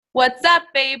What's up,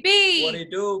 baby? What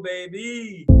it do,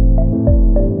 baby?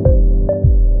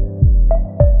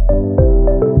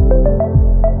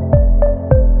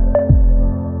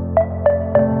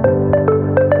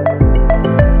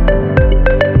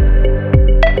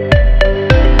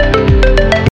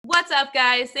 What's up,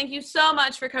 guys? Thank you so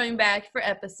much for coming back for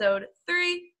episode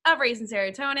 3 of Raising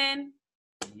Serotonin.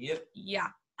 Yep. Yeah.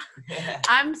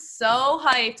 I'm so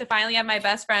hyped to finally have my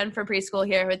best friend from preschool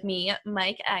here with me,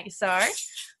 Mike Agasar.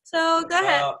 So go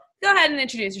ahead and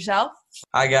introduce yourself.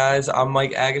 Hi, guys. I'm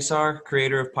Mike Agasar,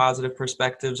 creator of Positive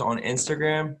Perspectives on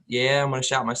Instagram. Yeah, I'm going to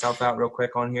shout myself out real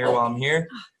quick on here while I'm here.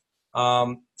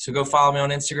 So go follow me on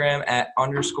Instagram at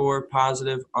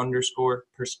 _positive_perspectives_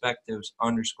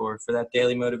 for that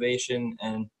daily motivation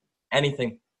and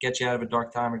anything get you out of a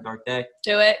dark time or dark day.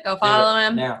 Do it. Go follow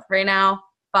him right now.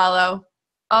 Follow.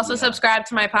 Also, subscribe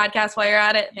to my podcast while you're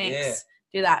at it. Thanks.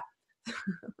 Yeah. Do that.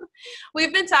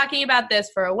 We've been talking about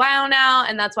this for a while now,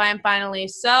 and that's why I'm finally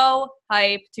so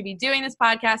hyped to be doing this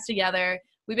podcast together.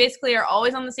 We basically are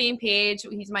always on the same page.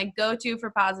 He's my go-to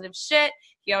for positive shit.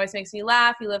 He always makes me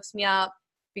laugh. He lifts me up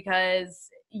because,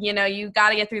 you know, you got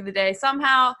to get through the day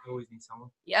somehow. You always need someone.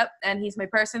 Yep, and he's my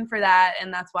person for that,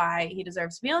 and that's why he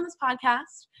deserves to be on this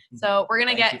podcast. So we're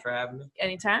going to Thank you for having me.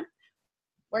 Anytime.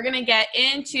 We're going to get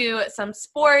into some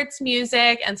sports,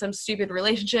 music, and some stupid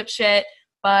relationship shit,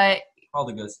 but all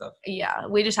the good stuff. Yeah,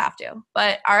 we just have to.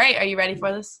 But, all right, are you ready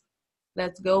for this?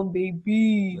 Let's go,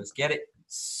 baby. Let's get it.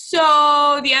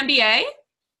 So, the NBA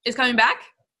is coming back.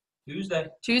 Tuesday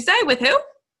with who?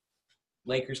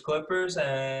 Lakers, Clippers,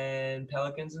 and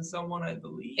Pelicans and someone, I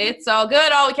believe. It's all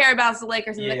good. All we care about is the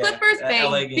Lakers and the Clippers,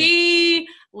 baby.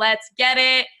 Let's get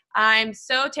it. I'm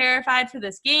so terrified for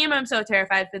this game. I'm so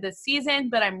terrified for this season,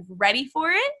 but I'm ready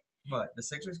for it. What, the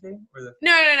Sixers game? Or the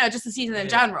No, just the season in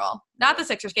general. Not the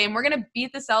Sixers game. We're going to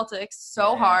beat the Celtics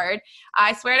so hard.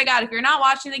 I swear to God, if you're not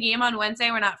watching the game on Wednesday,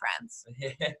 we're not friends.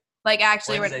 Like,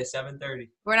 actually, Wednesday, 7:30.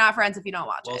 We're not friends if you don't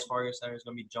watch Wells Fargo Center is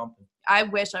going to be jumping. I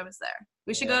wish I was there.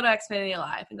 We should go to Xfinity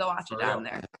Live and go watch it down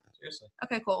there. Seriously.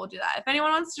 Okay, cool. We'll do that. If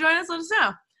anyone wants to join us, let us know.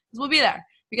 Because we'll be there.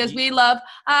 Because we love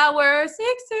our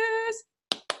Sixers.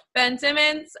 Ben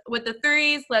Simmons with the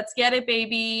threes. Let's get it,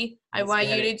 baby. I want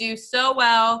you to do so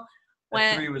well.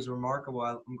 That three was remarkable.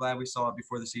 I'm glad we saw it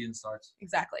before the season starts.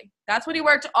 Exactly. That's what he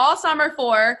worked all summer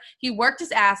for. He worked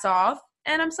his ass off,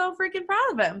 and I'm so freaking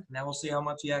proud of him. Now we'll see how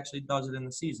much he actually does it in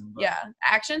the season. But yeah.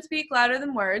 Actions speak louder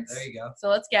than words. There you go. So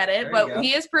let's get it. But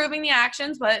he is proving the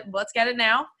actions, but let's get it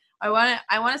now. I want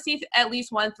to see at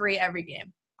least 1-3 every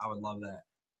game. I would love that.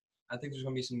 I think there's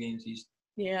going to be some games he's –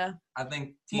 yeah. I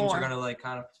think teams are going to, like,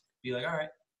 kind of be like, all right,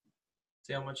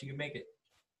 see how much you can make it.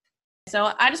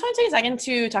 So I just want to take a second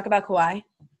to talk about Kawhi.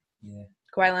 Yeah.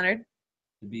 Kawhi Leonard.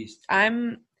 The beast.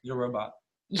 He's a robot.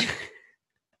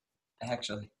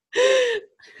 Actually.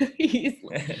 He's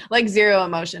like zero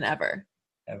emotion ever.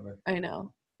 Ever. I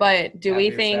know. But do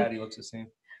we think sad, he looks the same.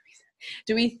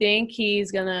 Do we think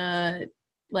he's gonna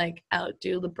like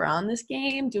outdo LeBron this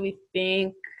game? Do we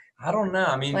think I don't know.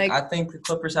 I mean, I think the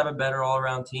Clippers have a better all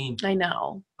around team. I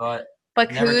know. But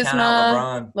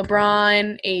Kuzma,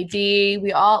 LeBron, AD,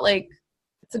 we all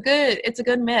it's a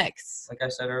good mix. Like I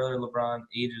said earlier, LeBron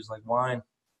ages like wine.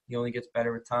 He only gets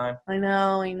better with time. I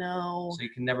know. So you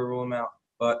can never rule him out.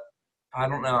 But I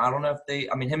don't know. I don't know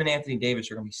if him and Anthony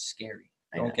Davis are gonna be scary.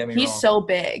 Don't get me wrong. He's so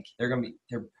big. They're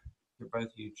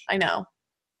both huge. I know.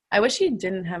 I wish he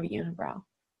didn't have a unibrow.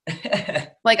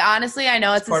 Like, honestly, I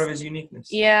know it's part of his uniqueness.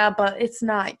 Yeah, but it's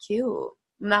not cute.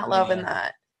 I'm not loving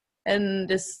that.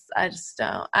 And I just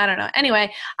don't. I don't know.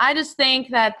 Anyway, I just think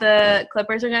that the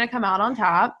Clippers are going to come out on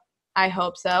top. I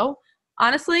hope so.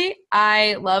 Honestly,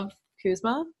 I love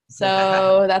Kuzma,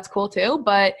 so that's cool too.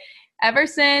 But ever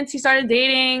since he started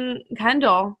dating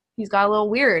Kendall, he's got a little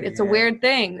weird. It's a weird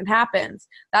thing. It happens.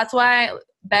 That's why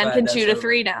Ben can shoot a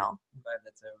three now. I'm glad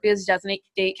that's over. Because he doesn't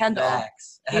date Kendall.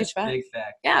 Facts. Huge fact. Big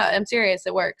fact. Yeah, I'm serious.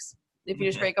 It works. If you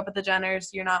just break up with the Jenners,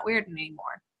 you're not weird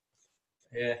anymore.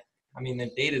 Yeah. I mean,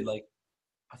 they've dated like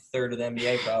a third of the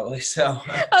NBA probably, so.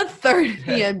 A third of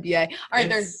the NBA. All right,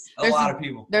 there's a lot of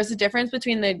people. There's a difference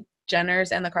between the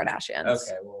Jenners and the Kardashians.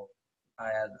 Okay, well,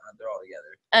 they're all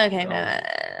together. Okay, no,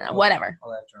 whatever.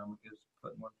 I'll have Jerome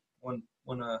put one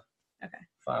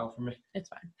file for me. It's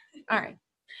fine. All right.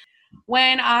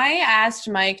 When I asked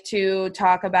Mike to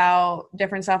talk about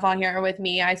different stuff on here with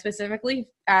me, I specifically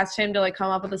asked him to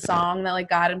come up with a song that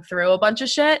got him through a bunch of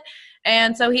shit.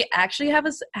 And so he actually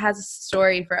has a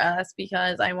story for us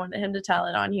because I wanted him to tell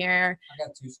it on here. I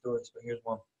got 2 stories, but here's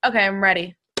one. Okay, I'm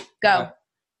ready. Go. Okay.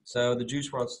 So the Juice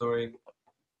WRLD story.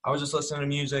 I was just listening to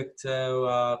music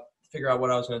to figure out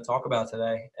what I was going to talk about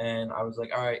today. And I was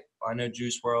like, all right, I know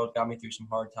Juice WRLD got me through some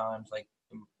hard times, like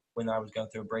when I was going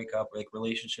through a breakup, or like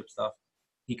relationship stuff.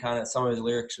 He kind of, some of his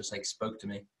lyrics just like spoke to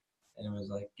me, and it was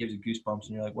like gives you goosebumps,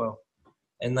 and you're like, whoa.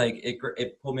 And like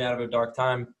it pulled me out of a dark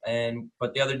time.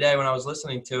 But the other day when I was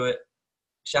listening to it,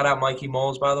 shout out Mikey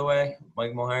Moles, by the way,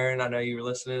 Mike Mulheron. I know you were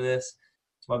listening to this.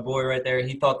 It's my boy right there.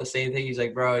 He thought the same thing. He's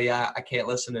like, bro, yeah, I can't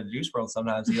listen to Juice WRLD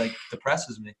sometimes. He like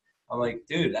depresses me. I'm like,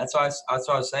 dude, that's what I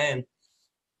was saying.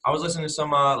 I was listening to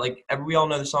some we all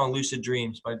know the song "Lucid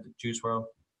Dreams" by Juice WRLD.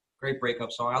 Great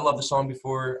breakup song. I love the song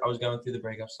before I was going through the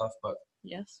breakup stuff, but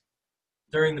yes,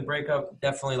 during the breakup,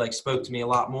 definitely like spoke to me a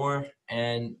lot more.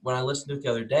 And when I listened to it the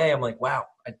other day, I'm like, wow,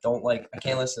 I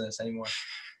can't listen to this anymore.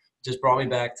 It just brought me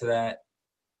back to that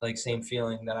like same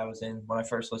feeling that I was in when I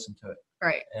first listened to it.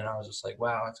 Right. And I was just like,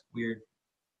 wow, that's weird.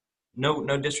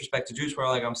 No disrespect to Juice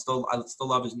WRLD. Like I still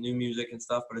love his new music and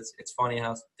stuff, but it's funny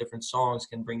how different songs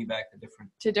can bring you back to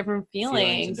different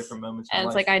feelings and different moments. And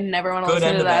it's life. like I never want to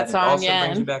listen to that song again. It also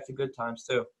brings you back to good times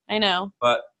too. I know.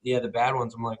 But yeah, the bad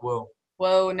ones, I'm like, whoa.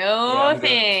 Whoa, no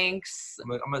thanks.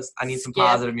 I need some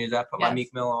positive music. I put my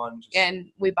Meek Mill on and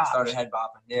we bopped. Started head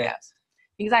bopping. Yeah. Yes.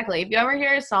 Exactly. If you ever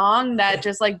hear a song that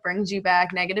just like brings you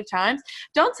back negative times,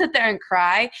 don't sit there and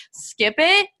cry. Skip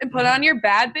it and put on your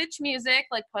bad bitch music.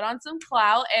 Like put on some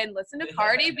clout and listen to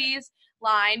Cardi B's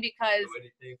line because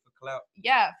for clout.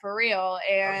 Yeah, for real.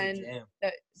 And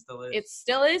it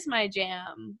still is my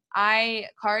jam.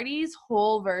 Cardi's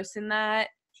whole verse in that.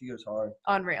 She goes hard.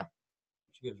 Unreal.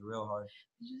 She goes real hard.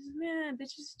 Man,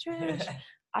 bitches trash.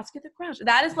 Oscar the Grouch.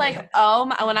 That is like,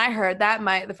 when I heard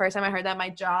that, the first time I heard that, my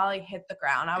jaw like hit the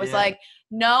ground. I was like,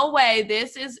 no way.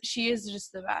 She is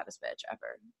just the baddest bitch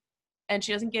ever. And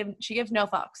she gives no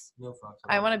fucks. No fucks.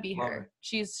 I want to be her.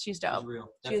 She's dope. She's real.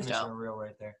 She's dope. Real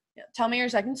right there. Yeah. Tell me your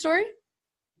second story.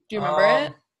 Do you remember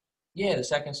it? Yeah, the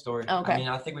second story. Okay. I mean,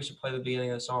 I think we should play the beginning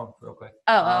of the song real quick.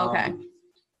 Okay.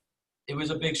 It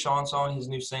was a Big Sean song, his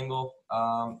new single.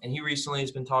 And he recently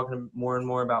has been talking more and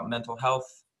more about mental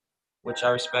health, which I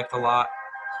respect a lot.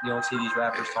 You don't see these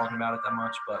rappers talking about it that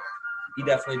much, but he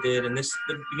definitely did. And the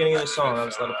beginning of the song, I'll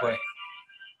just let it play.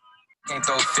 Can't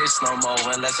throw fish no more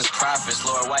unless it's profits,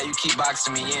 Lord. Why you keep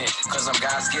boxing me in? Cause I'm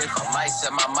God's gift. I might set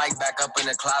my mic back up in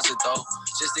the closet though,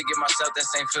 just to give myself that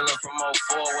same feeling from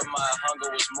 04 when my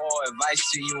hunger was more. Advice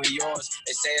to you and yours.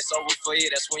 They say it's over for you,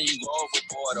 that's when you go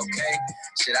overboard, okay?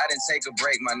 Shit, I didn't take a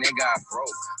break, my nigga, I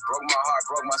broke. Broke my heart,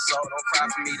 broke my soul, don't cry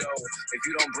for me though. If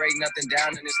you don't break nothing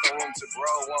down, then there's no room to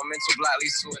grow. One mental block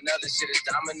leads to another, shit is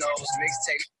dominoes.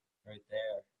 Mixtape. Right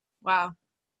there. Wow.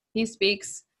 He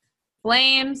speaks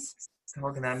flames.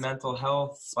 Talking that mental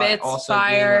health, spits, but also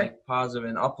fire. being like positive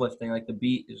and uplifting. Like the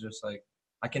beat is just like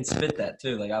I can spit that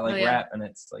too. Like I like rap, and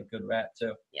it's like good rap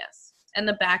too. Yes, and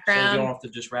the background. So you don't have to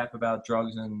just rap about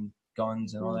drugs and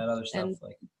guns and all that other stuff.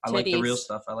 Like I like the real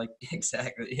stuff. I like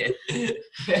exactly.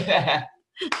 Yeah.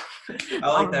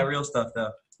 I like that real stuff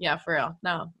though. Yeah, for real.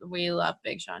 No, we love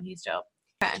Big Sean. He's dope.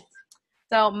 Okay,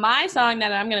 so my song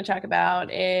that I'm going to talk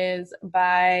about is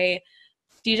by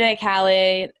DJ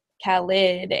Khaled,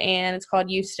 and it's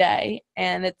called You Stay,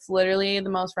 and it's literally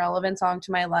the most relevant song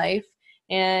to my life.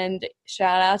 And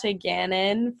shout out to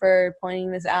Gannon for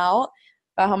pointing this out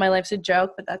about how my life's a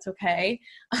joke, but that's okay.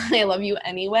 I love you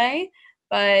anyway.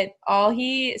 But all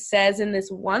he says in this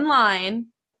one line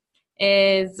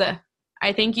is,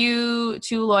 I think you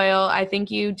too loyal. I think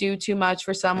you do too much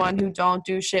for someone who don't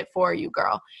do shit for you,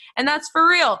 girl. And that's for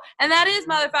real. And that is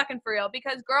motherfucking for real.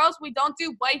 Because girls, we don't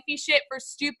do wifey shit for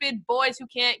stupid boys who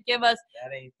can't give us.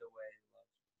 That ain't the way love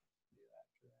should do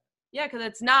after that. Yeah, because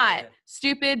it's not. Yeah.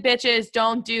 Stupid bitches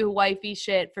don't do wifey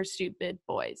shit for stupid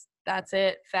boys. That's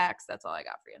it. Facts. That's all I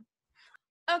got for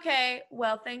you. Okay,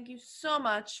 well, thank you so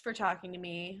much for talking to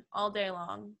me all day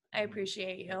long. I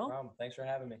appreciate you. No problem. Thanks for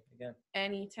having me again.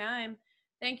 Anytime.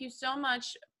 Thank you so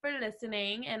much for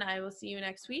listening, and I will see you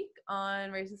next week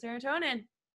on Raising Serotonin.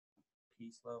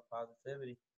 Peace, love,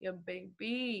 positivity. Your big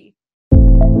B.